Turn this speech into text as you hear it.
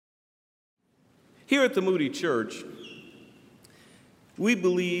Here at the Moody Church, we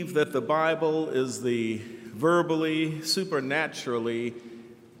believe that the Bible is the verbally, supernaturally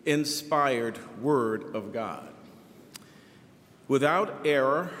inspired Word of God. Without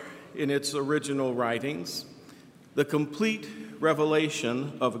error in its original writings, the complete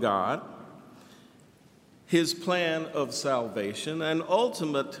revelation of God, His plan of salvation, and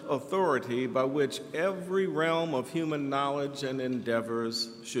ultimate authority by which every realm of human knowledge and endeavors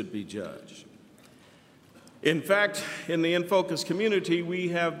should be judged. In fact, in the In Focus community, we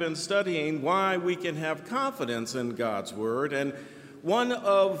have been studying why we can have confidence in God's Word, and one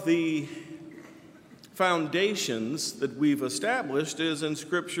of the foundations that we've established is in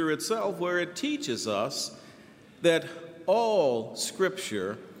Scripture itself, where it teaches us that all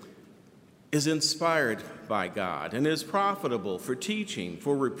Scripture is inspired by God and is profitable for teaching,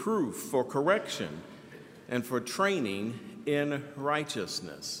 for reproof, for correction, and for training in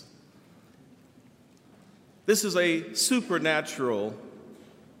righteousness. This is a supernatural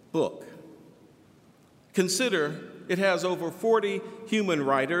book. Consider it has over 40 human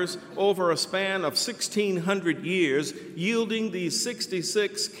writers over a span of 1,600 years, yielding these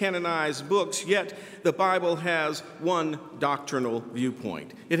 66 canonized books, yet the Bible has one doctrinal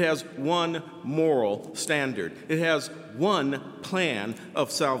viewpoint. It has one moral standard. It has one plan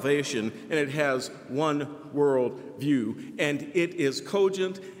of salvation, and it has one world view, and it is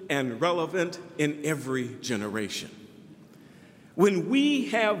cogent and relevant in every generation. When we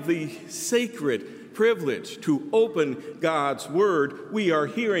have the sacred privilege to open God's Word, we are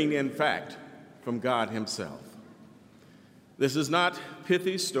hearing, in fact, from God Himself. This is not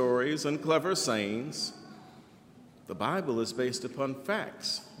pithy stories and clever sayings. The Bible is based upon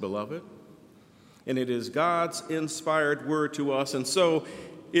facts, beloved, and it is God's inspired Word to us, and so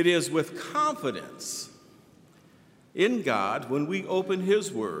it is with confidence in God when we open His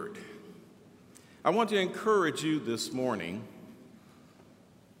Word. I want to encourage you this morning.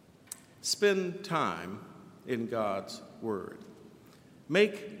 Spend time in God's Word.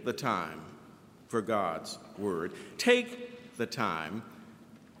 Make the time for God's Word. Take the time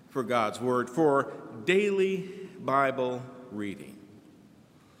for God's Word for daily Bible reading.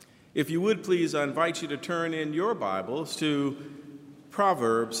 If you would please, I invite you to turn in your Bibles to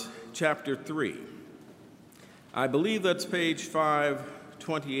Proverbs chapter 3. I believe that's page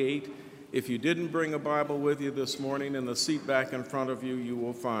 528. If you didn't bring a Bible with you this morning, in the seat back in front of you, you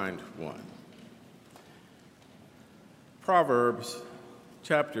will find one. Proverbs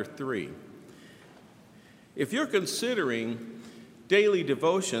chapter 3. If you're considering daily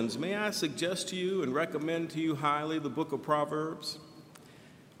devotions, may I suggest to you and recommend to you highly the book of Proverbs?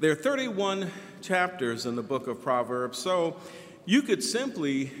 There are 31 chapters in the book of Proverbs, so you could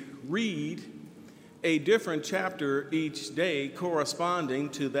simply read a different chapter each day corresponding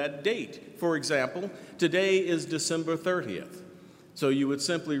to that date. For example, today is December 30th. So you would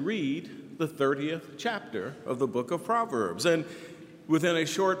simply read the 30th chapter of the book of Proverbs. And within a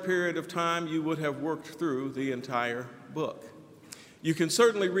short period of time, you would have worked through the entire book. You can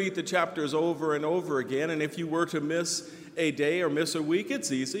certainly read the chapters over and over again. And if you were to miss a day or miss a week,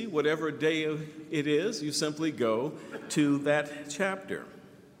 it's easy. Whatever day it is, you simply go to that chapter.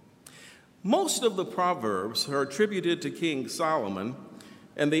 Most of the Proverbs are attributed to King Solomon,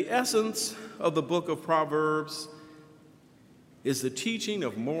 and the essence of the book of Proverbs is the teaching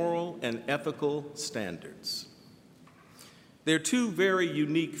of moral and ethical standards. There are two very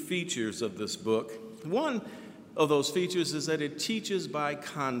unique features of this book. One of those features is that it teaches by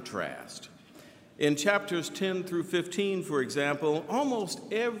contrast. In chapters 10 through 15, for example, almost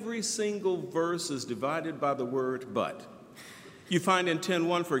every single verse is divided by the word but. You find in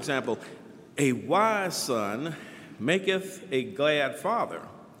 10:1, for example, a wise son maketh a glad father,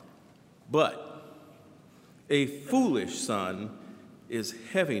 but a foolish son is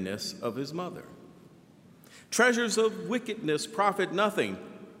heaviness of his mother. Treasures of wickedness profit nothing,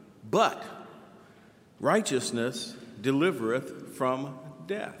 but righteousness delivereth from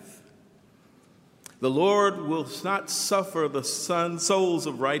death. The Lord will not suffer the souls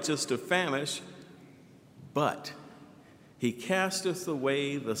of righteous to famish, but He casteth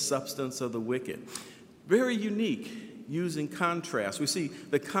away the substance of the wicked. Very unique, using contrast. We see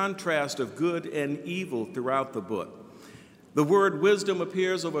the contrast of good and evil throughout the book. The word wisdom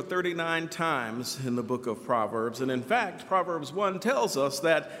appears over 39 times in the book of Proverbs. And in fact, Proverbs 1 tells us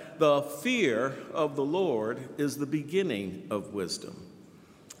that the fear of the Lord is the beginning of wisdom.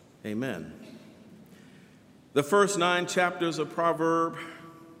 Amen. The first 9 chapters of Proverbs,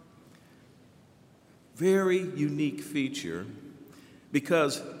 very unique feature,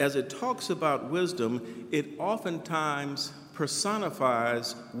 because as it talks about wisdom, it oftentimes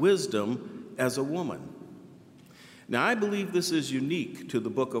personifies wisdom as a woman. Now, I believe this is unique to the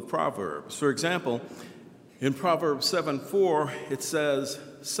book of Proverbs. For example, in Proverbs 7:4, it says,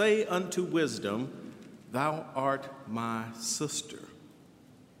 "Say unto wisdom, thou art my sister."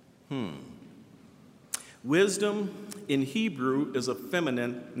 Wisdom in Hebrew is a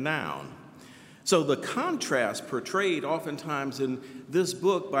feminine noun. So the contrast portrayed oftentimes in this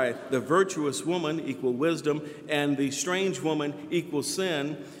book by the virtuous woman equal wisdom and the strange woman equal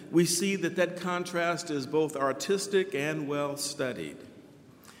sin, we see that contrast is both artistic and well studied.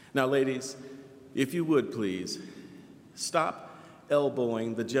 Now, ladies, if you would please, stop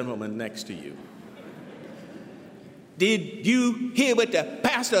elbowing the gentleman next to you. Did you hear what the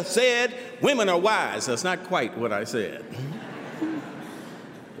pastor said? Women are wise. That's not quite what I said.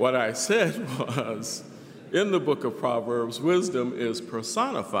 What I said was, in the book of Proverbs, wisdom is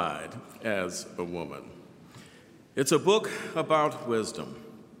personified as a woman. It's a book about wisdom.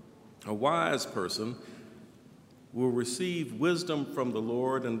 A wise person will receive wisdom from the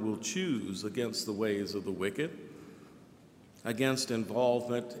Lord and will choose against the ways of the wicked, against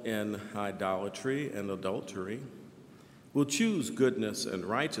involvement in idolatry and adultery, will choose goodness and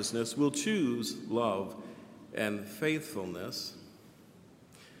righteousness, will choose love and faithfulness.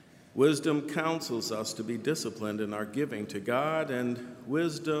 Wisdom counsels us to be disciplined in our giving to God, and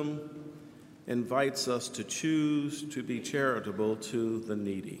wisdom invites us to choose to be charitable to the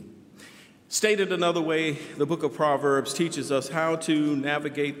needy. Stated another way, the book of Proverbs teaches us how to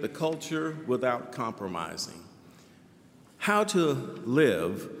navigate the culture without compromising, how to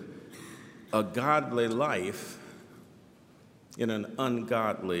live a godly life in an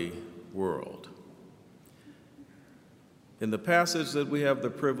ungodly world. In the passage that we have the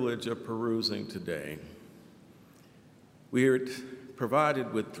privilege of perusing today, we are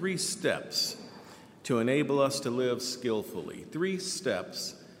provided with 3 steps to enable us to live skillfully, 3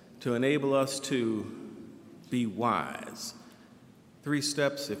 steps to enable us to be wise, 3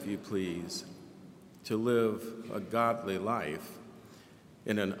 steps, if you please, to live a godly life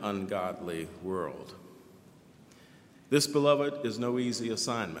in an ungodly world. This, beloved, is no easy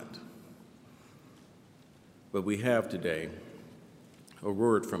assignment. But we have today a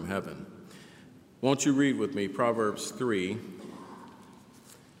word from heaven. Won't you read with me Proverbs 3,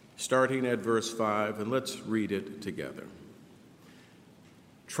 starting at verse 5, and let's read it together.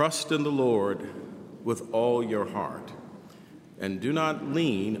 Trust in the Lord with all your heart, and do not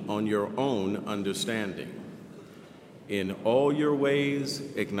lean on your own understanding. In all your ways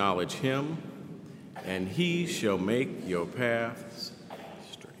acknowledge him, and he shall make your paths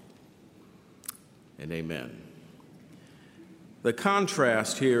straight. And amen. The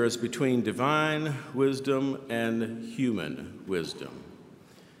contrast here is between divine wisdom and human wisdom.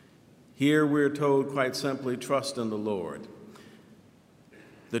 Here we're told quite simply, trust in the Lord.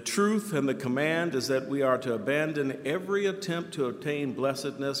 The truth and the command is that we are to abandon every attempt to obtain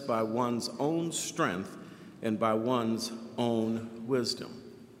blessedness by one's own strength and by one's own wisdom.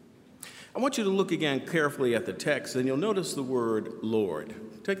 I want you to look again carefully at the text, and you'll notice the word Lord.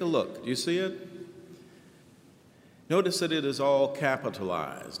 Take a look. Do you see it? Notice that it is all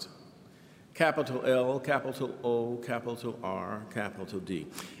capitalized. Capital L, capital O, capital R, capital D.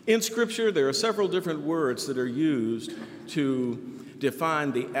 In Scripture, there are several different words that are used to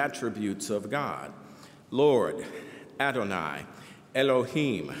define the attributes of God. Lord, Adonai,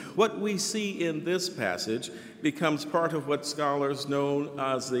 Elohim. What we see in this passage becomes part of what scholars know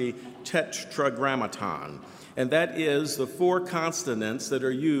as the Tetragrammaton, and that is the 4 consonants that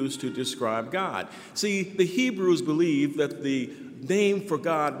are used to describe God. See, the Hebrews believed that the name for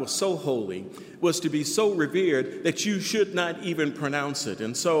God was so holy, was to be so revered, that you should not even pronounce it.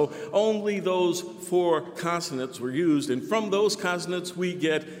 And so only those 4 consonants were used, and from those consonants we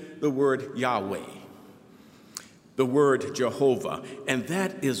get the word Yahweh, the word Jehovah, and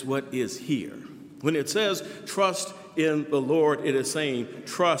that is what is here. When it says trust in the Lord, it is saying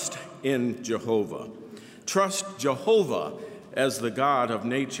trust in Jehovah. Trust Jehovah as the God of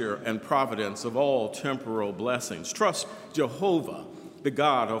nature and providence of all temporal blessings. Trust Jehovah, the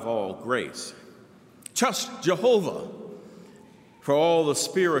God of all grace. Trust Jehovah for all the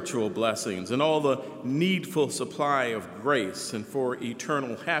spiritual blessings and all the needful supply of grace, and for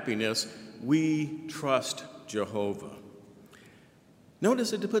eternal happiness, we trust Jehovah.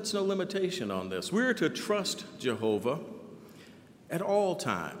 Notice it puts no limitation on this. We're to trust Jehovah at all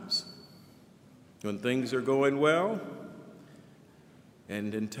times. When things are going well,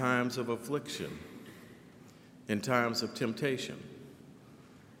 and in times of affliction, in times of temptation,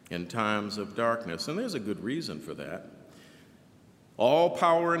 in times of darkness. And there's a good reason for that. All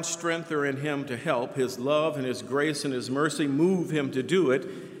power and strength are in him to help. His love and his grace and his mercy move him to do it.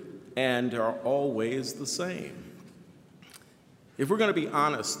 and are always the same. If we're going to be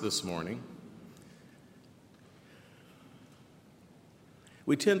honest this morning,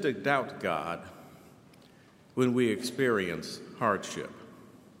 we tend to doubt God when we experience hardship.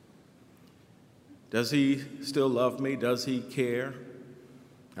 Does he still love me? Does he care?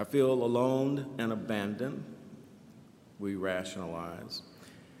 I feel alone and abandoned. We rationalize.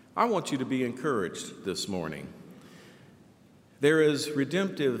 I want you to be encouraged this morning. There is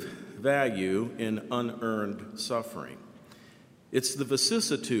redemptive value in unearned suffering. It's the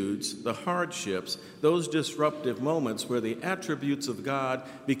vicissitudes, the hardships, those disruptive moments where the attributes of God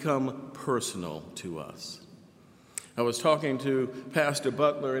become personal to us. I was talking to Pastor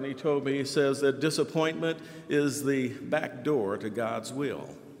Butler, and he told me, he says that disappointment is the back door to God's will.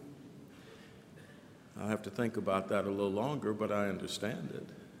 I'll have to think about that a little longer, but I understand it.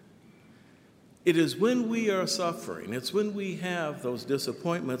 It is when we are suffering, it's when we have those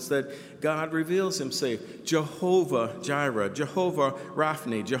disappointments that God reveals himself. Jehovah Jireh, Jehovah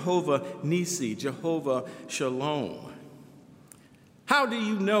Rapha, Jehovah Nisi, Jehovah Shalom. How do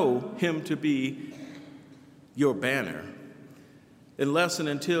you know him to be your banner? Unless and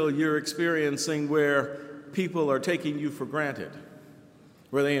until you're experiencing where people are taking you for granted,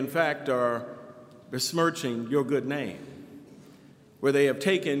 where they in fact are besmirching your good name, where they have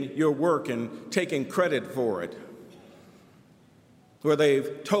taken your work and taken credit for it, where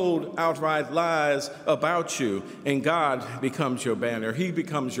they've told outright lies about you, and God becomes your banner. He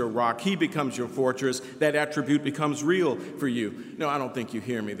becomes your rock. He becomes your fortress. That attribute becomes real for you. No, I don't think you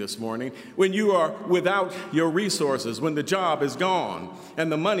hear me this morning. When you are without your resources, when the job is gone,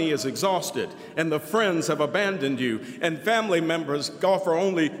 and the money is exhausted, and the friends have abandoned you, and family members offer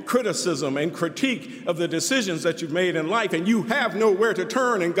only criticism and critique of the decisions that you've made in life, and you have nowhere to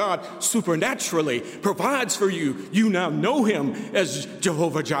turn, and God supernaturally provides for you, you now know him as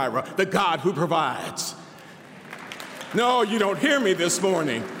Jehovah Jireh, the God who provides. No, you don't hear me this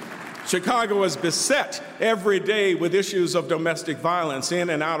morning. Chicago is beset every day with issues of domestic violence in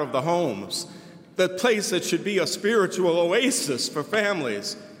and out of the homes. The place that should be a spiritual oasis for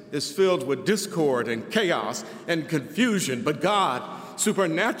families is filled with discord and chaos and confusion. But God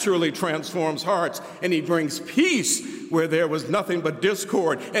supernaturally transforms hearts, and he brings peace where there was nothing but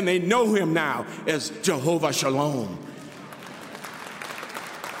discord, and they know him now as Jehovah Shalom.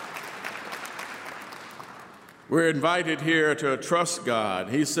 We're invited here to trust God.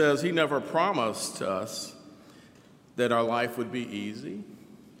 He says he never promised us that our life would be easy.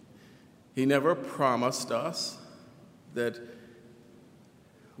 He never promised us that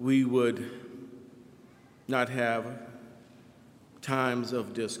we would not have times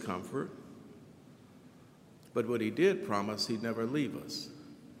of discomfort. But what he did promise, he'd never leave us.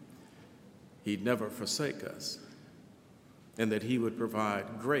 He'd never forsake us. And that he would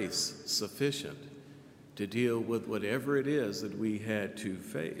provide grace sufficient to deal with whatever it is that we had to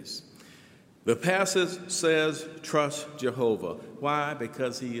face. The passage says, trust Jehovah. Why?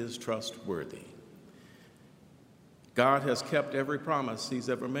 Because he is trustworthy. God has kept every promise he's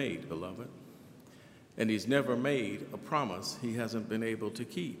ever made, beloved. And he's never made a promise he hasn't been able to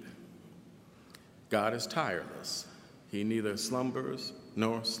keep. God is tireless. He neither slumbers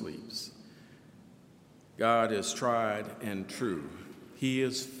nor sleeps. God is tried and true. He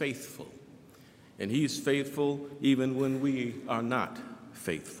is faithful. And he's faithful even when we are not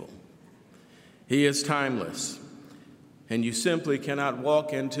faithful. He is timeless. And you simply cannot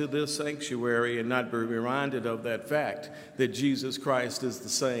walk into this sanctuary and not be reminded of that fact that Jesus Christ is the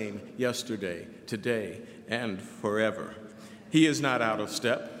same yesterday, today, and forever. He is not out of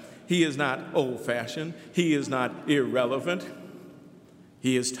step. He is not old-fashioned. He is not irrelevant.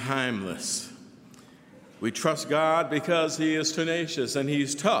 He is timeless. We trust God because he is tenacious and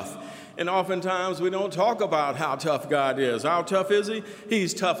he's tough. And oftentimes we don't talk about how tough God is. How tough is he?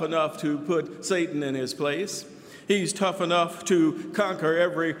 He's tough enough to put Satan in his place. He's tough enough to conquer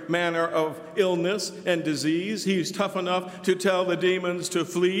every manner of illness and disease. He's tough enough to tell the demons to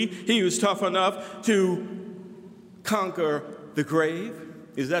flee. He was tough enough to conquer the grave.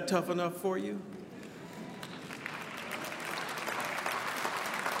 Is that tough enough for you?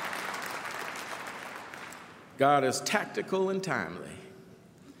 God is tactical and timely.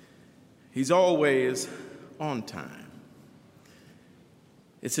 He's always on time.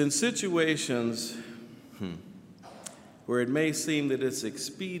 It's in situations where it may seem that it's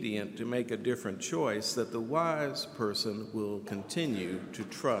expedient to make a different choice that the wise person will continue to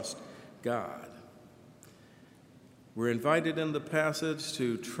trust God. We're invited in the passage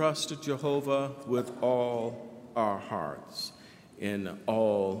to trust Jehovah with all our hearts, in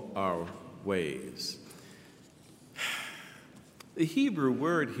all our ways. The Hebrew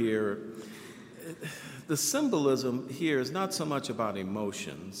word here, the symbolism here is not so much about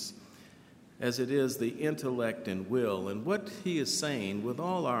emotions as it is the intellect and will. And what he is saying with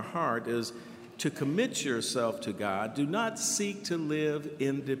all our heart is to commit yourself to God. Do not seek to live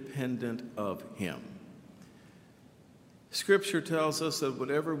independent of him. Scripture tells us that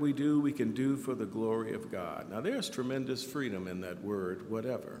whatever we do, we can do for the glory of God. Now, there's tremendous freedom in that word,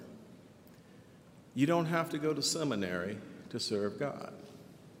 whatever. You don't have to go to seminary to serve God.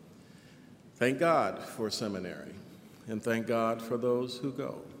 Thank God for seminary, and thank God for those who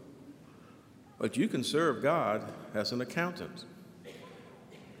go. But you can serve God as an accountant.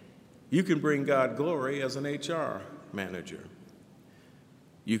 You can bring God glory as an HR manager.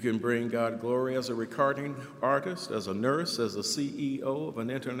 You can bring God glory as a recording artist, as a nurse, as a CEO of an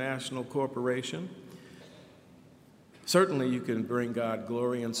international corporation. Certainly you can bring God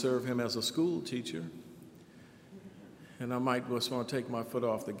glory and serve him as a school teacher. And I might just want to take my foot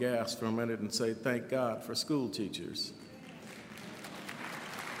off the gas for a minute and say, thank God for school teachers.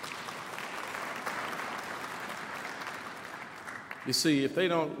 You see, if they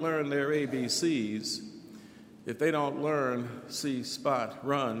don't learn their ABCs, if they don't learn see, spot,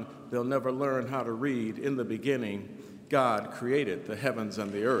 run, they'll never learn how to read. In the beginning, God created the heavens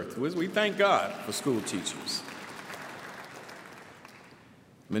and the earth. We thank God for school teachers.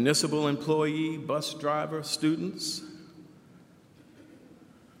 Municipal employee, bus driver, students,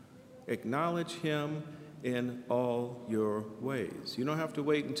 acknowledge him in all your ways. You don't have to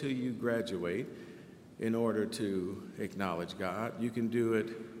wait until you graduate in order to acknowledge God. You can do it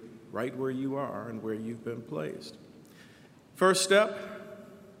right where you are and where you've been placed. First step,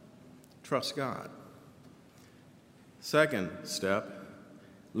 trust God. Second step,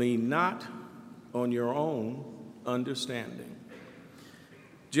 lean not on your own understanding.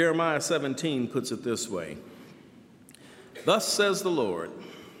 Jeremiah 17 puts it this way: Thus says the Lord,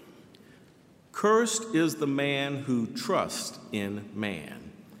 cursed is the man who trusts in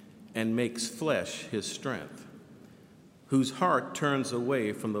man and makes flesh his strength, whose heart turns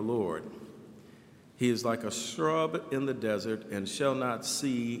away from the Lord. He is like a shrub in the desert and shall not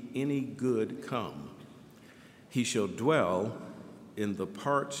see any good come. He shall dwell in the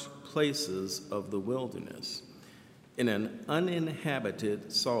parched places of the wilderness, in an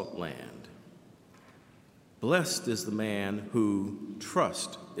uninhabited salt land. Blessed is the man who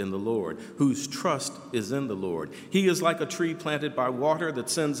trusts in the Lord, whose trust is in the Lord. He is like a tree planted by water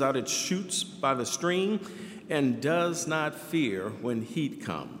that sends out its shoots by the stream and does not fear when heat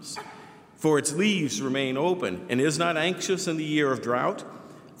comes. For its leaves remain open and is not anxious in the year of drought,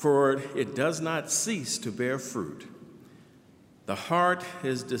 for it does not cease to bear fruit. The heart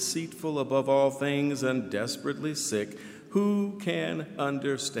is deceitful above all things and desperately sick. Who can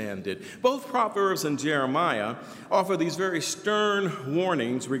understand it? Both Proverbs and Jeremiah offer these very stern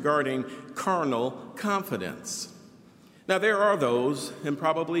warnings regarding carnal confidence. Now, there are those, and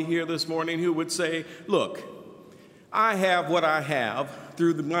probably here this morning, who would say, look, I have what I have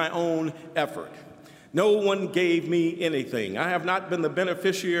through my own effort. No one gave me anything. I have not been the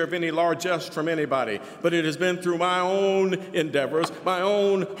beneficiary of any largesse from anybody, but it has been through my own endeavors, my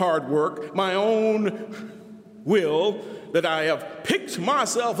own hard work, my own will, that I have picked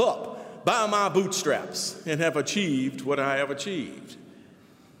myself up by my bootstraps and have achieved what I have achieved.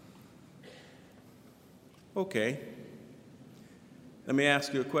 Okay, let me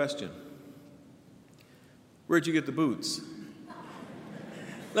ask you a question. Where'd you get the boots?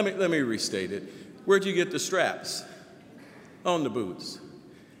 Let me restate it. Where'd you get the straps on the boots?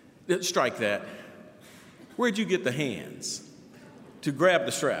 Strike that. Where'd you get the hands to grab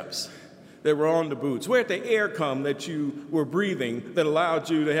the straps that were on the boots? Where'd the air come that you were breathing that allowed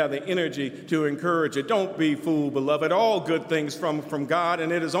you to have the energy to encourage it? Don't be fooled, beloved. All good things from God,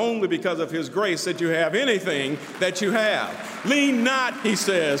 and it is only because of his grace that you have anything that you have. Lean not, he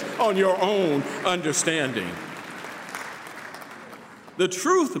says, on your own understanding. The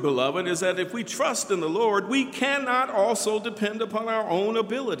truth, beloved, is that if we trust in the Lord, we cannot also depend upon our own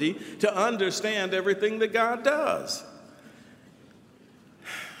ability to understand everything that God does.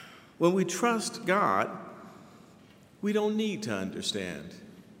 When we trust God, we don't need to understand.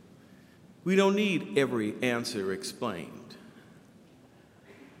 We don't need every answer explained.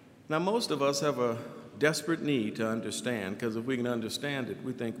 Now, most of us have a desperate need to understand, because if we can understand it,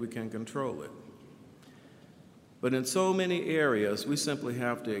 we think we can control it. But in so many areas, we simply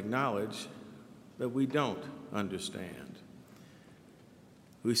have to acknowledge that we don't understand.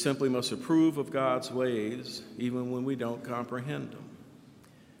 We simply must approve of God's ways, even when we don't comprehend them.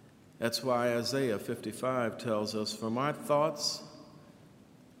 That's why Isaiah 55 tells us, "For my thoughts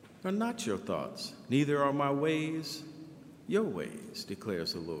are not your thoughts, neither are my ways your ways,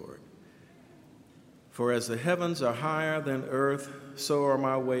 declares the Lord. For as the heavens are higher than earth, so are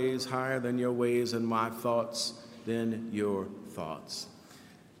my ways higher than your ways, and my thoughts than your thoughts.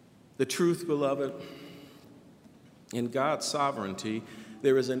 The truth, beloved, in God's sovereignty,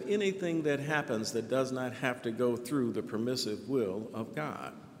 there isn't anything that happens that does not have to go through the permissive will of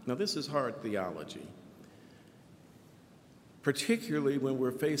God. Now, this is hard theology, particularly when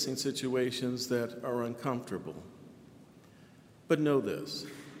we're facing situations that are uncomfortable. But know this,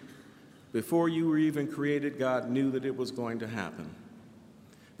 before you were even created, God knew that it was going to happen.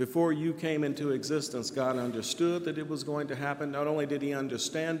 Before you came into existence, God understood that it was going to happen. Not only did he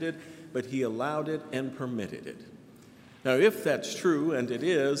understand it, but he allowed it and permitted it. Now, if that's true, and it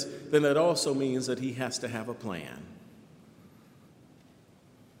is, then that also means that he has to have a plan.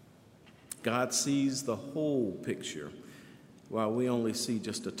 God sees the whole picture, while we only see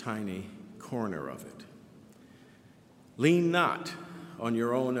just a tiny corner of it. Lean not on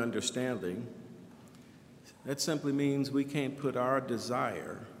your own understanding. That simply means we can't put our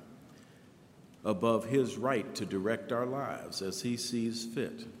desire above his right to direct our lives as he sees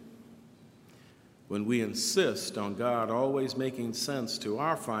fit. When we insist on God always making sense to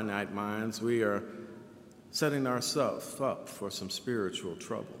our finite minds, we are setting ourselves up for some spiritual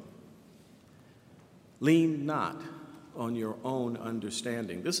trouble. Lean not on your own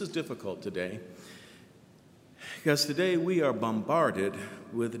understanding. This is difficult today, because today we are bombarded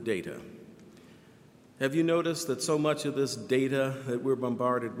with data. Have you noticed that so much of this data that we're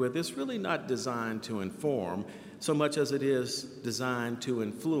bombarded with is really not designed to inform so much as it is designed to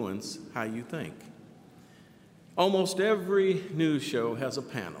influence how you think? Almost every news show has a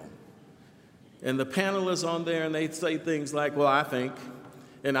panel, and the panel is on there and they say things like, well, I think,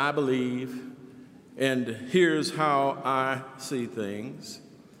 and I believe, and here's how I see things.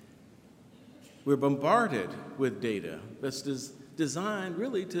 We're bombarded with data that's designed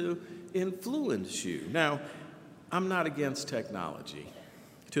really to influence you. Now, I'm not against technology.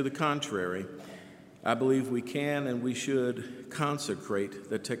 To the contrary, I believe we can and we should consecrate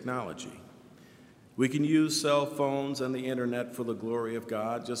the technology. We can use cell phones and the internet for the glory of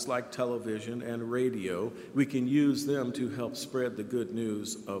God, just like television and radio. We can use them to help spread the good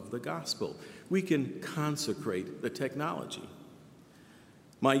news of the gospel. We can consecrate the technology.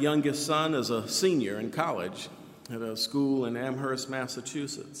 My youngest son is a senior in college at a school in Amherst,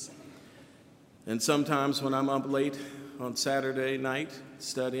 Massachusetts. And sometimes when I'm up late on Saturday night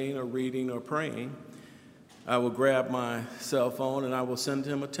studying or reading or praying, I will grab my cell phone and I will send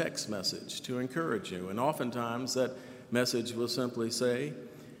him a text message to encourage you. And oftentimes that message will simply say,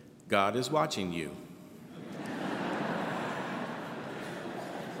 God is watching you.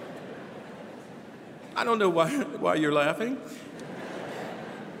 I don't know why you're laughing.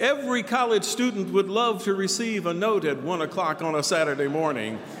 Every college student would love to receive a note at 1 o'clock on a Saturday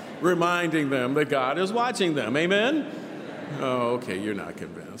morning reminding them that God is watching them. Amen? Oh, okay, you're not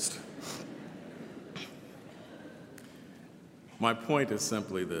convinced. My point is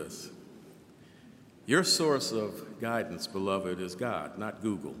simply this. Your source of guidance, beloved, is God, not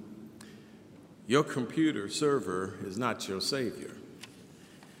Google. Your computer server is not your Savior.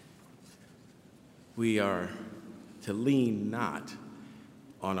 We are to lean not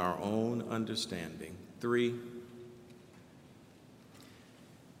on our own understanding. 3,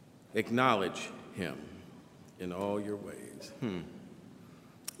 acknowledge him in all your ways.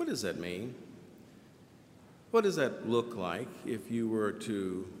 What does that mean? What does that look like if you were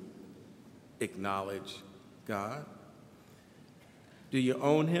to acknowledge God? Do you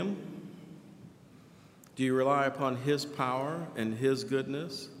own him? Do you rely upon his power and his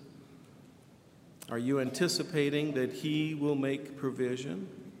goodness? Are you anticipating that he will make provision?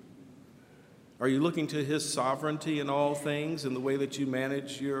 Are you looking to his sovereignty in all things in the way that you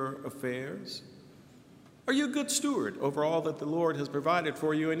manage your affairs? Are you a good steward over all that the Lord has provided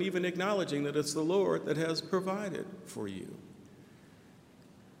for you, and even acknowledging that it's the Lord that has provided for you?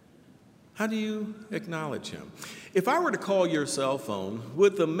 How do you acknowledge him? If I were to call your cell phone,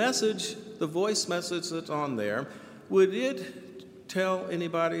 would the message, the voice message that's on there, would it tell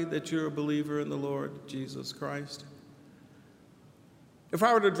anybody that you're a believer in the Lord Jesus Christ? If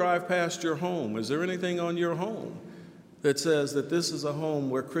I were to drive past your home, is there anything on your home that says that this is a home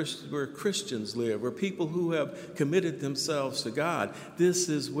where Christians live, where people who have committed themselves to God, this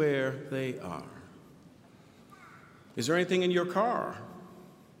is where they are? Is there anything in your car?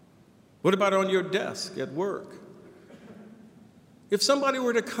 What about on your desk at work? If somebody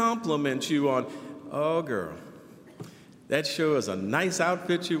were to compliment you on, oh, girl, that sure is a nice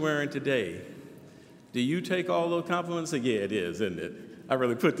outfit you're wearing today, do you take all those compliments and say, yeah, it is, isn't it? I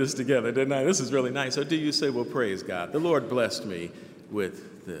really put this together, didn't I? This is really nice. Or do you say, well, praise God. The Lord blessed me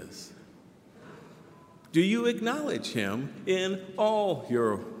with this. Do you acknowledge him in all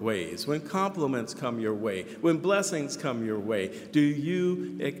your ways? When compliments come your way, when blessings come your way, do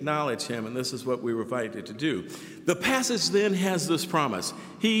you acknowledge him? And this is what we were invited to do. The passage then has this promise.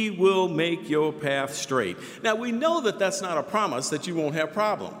 He will make your path straight. Now, we know that that's not a promise that you won't have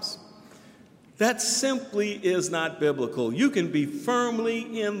problems. That simply is not biblical. You can be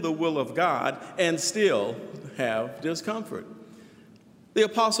firmly in the will of God and still have discomfort. The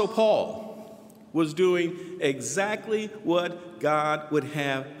Apostle Paul was doing exactly what God would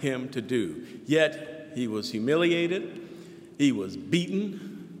have him to do. Yet he was humiliated, he was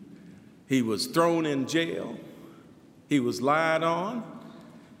beaten, he was thrown in jail, he was lied on,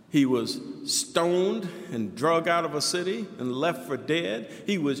 he was stoned and drug out of a city and left for dead,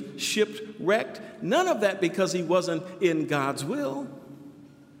 he was shipwrecked. None of that because he wasn't in God's will.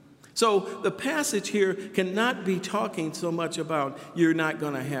 So the passage here cannot be talking so much about you're not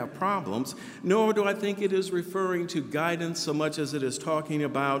going to have problems, nor do I think it is referring to guidance so much as it is talking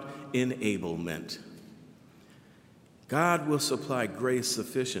about enablement. God will supply grace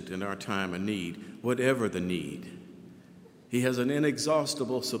sufficient in our time of need, whatever the need. He has an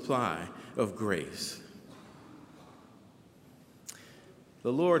inexhaustible supply of grace.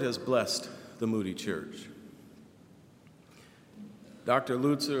 The Lord has blessed the Moody Church. Dr.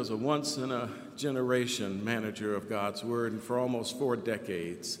 Lutzer is a once-in-a-generation manager of God's Word, and for almost 4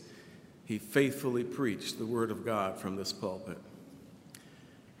 decades, he faithfully preached the Word of God from this pulpit.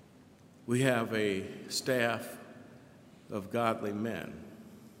 We have a staff of godly men.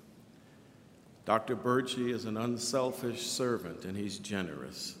 Dr. Birchie is an unselfish servant, and he's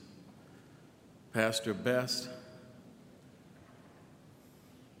generous. Pastor Best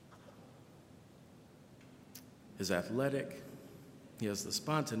is athletic. He has the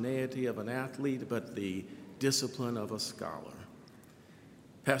spontaneity of an athlete, but the discipline of a scholar.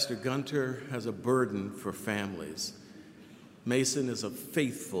 Pastor Gunter has a burden for families. Mason is a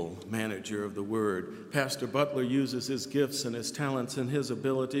faithful manager of the Word. Pastor Butler uses his gifts and his talents and his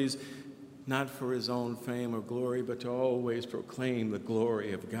abilities not for his own fame or glory, but to always proclaim the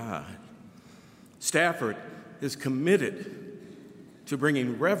glory of God. Stafford is committed to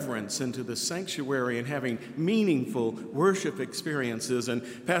bringing reverence into the sanctuary and having meaningful worship experiences. And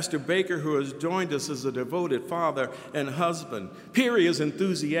Pastor Baker, who has joined us as a devoted father and husband. Peary is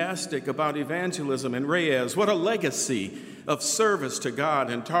enthusiastic about evangelism, and Reyes, what a legacy of service to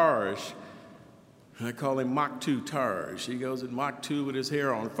God. And Tarj, I call him Mach 2 Tarj. He goes at Mach 2 with his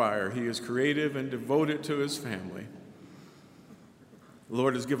hair on fire. He is creative and devoted to his family. The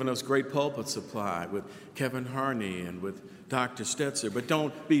Lord has given us great pulpit supply with Kevin Harney and with Dr. Stetzer. But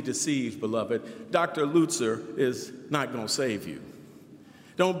don't be deceived, beloved. Dr. Lutzer is not going to save you.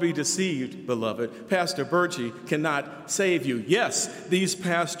 Don't be deceived, beloved. Pastor Birchie cannot save you. Yes, these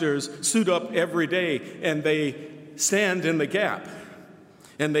pastors suit up every day and they stand in the gap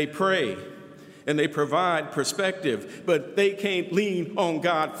and they pray and they provide perspective, but they can't lean on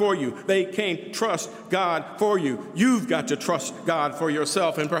God for you. They can't trust God for you. You've got to trust God for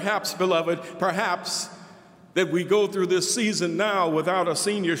yourself. And perhaps, beloved, perhaps that we go through this season now without a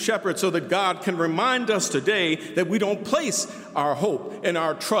senior shepherd so that God can remind us today that we don't place our hope and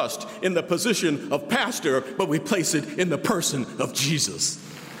our trust in the position of pastor, but we place it in the person of Jesus.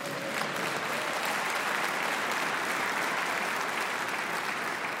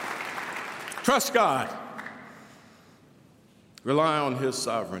 Trust God. Rely on his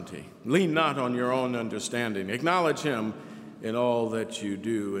sovereignty. Lean not on your own understanding. Acknowledge him in all that you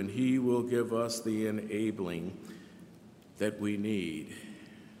do, and he will give us the enabling that we need.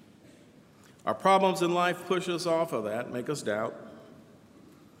 Our problems in life push us off of that, make us doubt,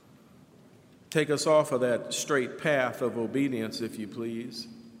 take us off of that straight path of obedience, if you please.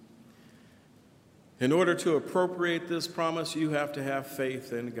 In order to appropriate this promise, you have to have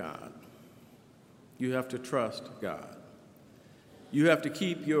faith in God. You have to trust God. You have to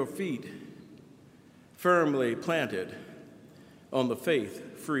keep your feet firmly planted on the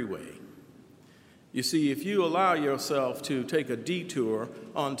faith freeway. You see, if you allow yourself to take a detour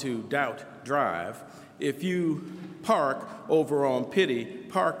onto Doubt Drive, if you park over on Pity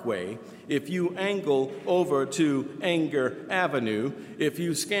Parkway, if you angle over to Anger Avenue, if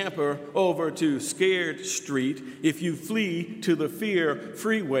you scamper over to Scared Street, if you flee to the Fear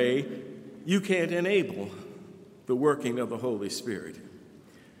Freeway, you can't enable the working of the Holy Spirit.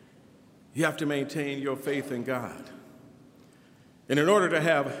 You have to maintain your faith in God. And in order to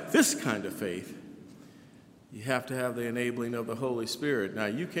have this kind of faith, you have to have the enabling of the Holy Spirit. Now,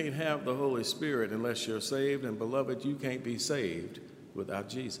 you can't have the Holy Spirit unless you're saved, and beloved, you can't be saved without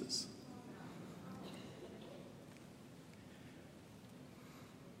Jesus.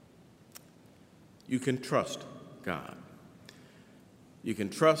 You can trust God. You can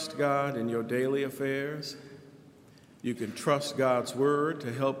trust God in your daily affairs. You can trust God's word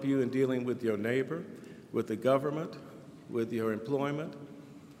to help you in dealing with your neighbor, with the government, with your employment.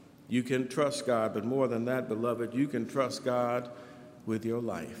 You can trust God, but more than that, beloved, you can trust God with your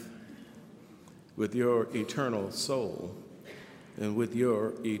life, with your eternal soul, and with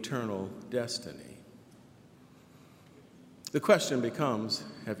your eternal destiny. The question becomes,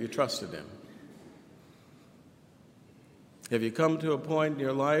 have you trusted him? Have you come to a point in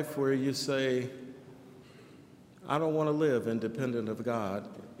your life where you say, I don't want to live independent of God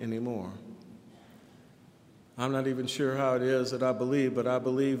anymore? I'm not even sure how it is that I believe, but I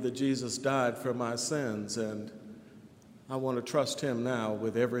believe that Jesus died for my sins, and I want to trust him now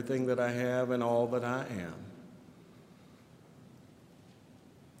with everything that I have and all that I am.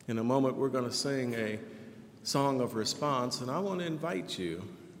 In a moment, we're going to sing a song of response, and I want to invite you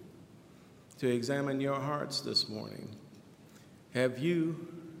to examine your hearts this morning. Have you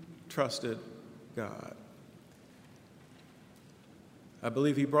trusted God? I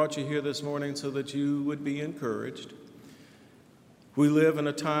believe he brought you here this morning so that you would be encouraged. We live in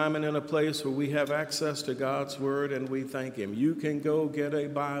a time and in a place where we have access to God's word, and we thank him. You can go get a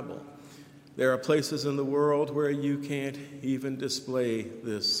Bible. There are places in the world where you can't even display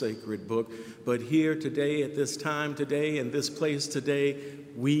this sacred book. But here today, at this time today, in this place today,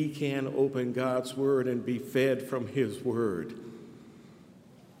 we can open God's word and be fed from his word.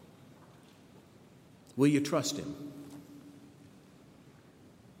 Will you trust him?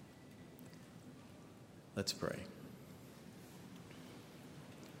 Let's pray.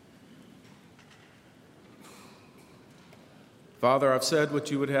 Father, I've said what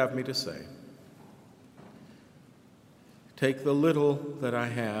you would have me to say. Take the little that I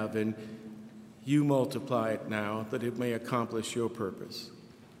have and you multiply it now that it may accomplish your purpose.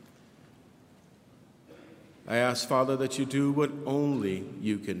 I ask, Father, that you do what only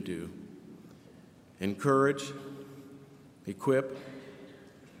you can do. Encourage, equip,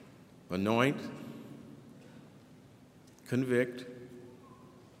 anoint, convict,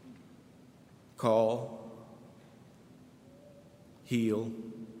 call, heal,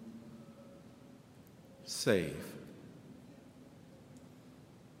 save.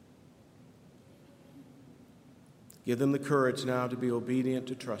 Give them the courage now to be obedient,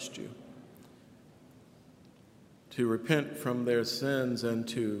 to trust you, to repent from their sins, and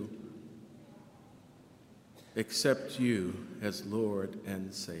to accept you as Lord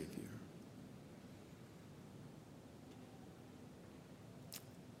and Savior.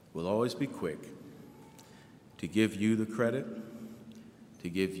 We'll always be quick to give you the credit, to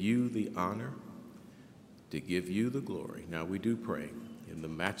give you the honor, to give you the glory. Now we do pray in the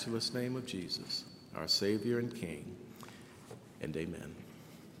matchless name of Jesus, our Savior and King, and amen.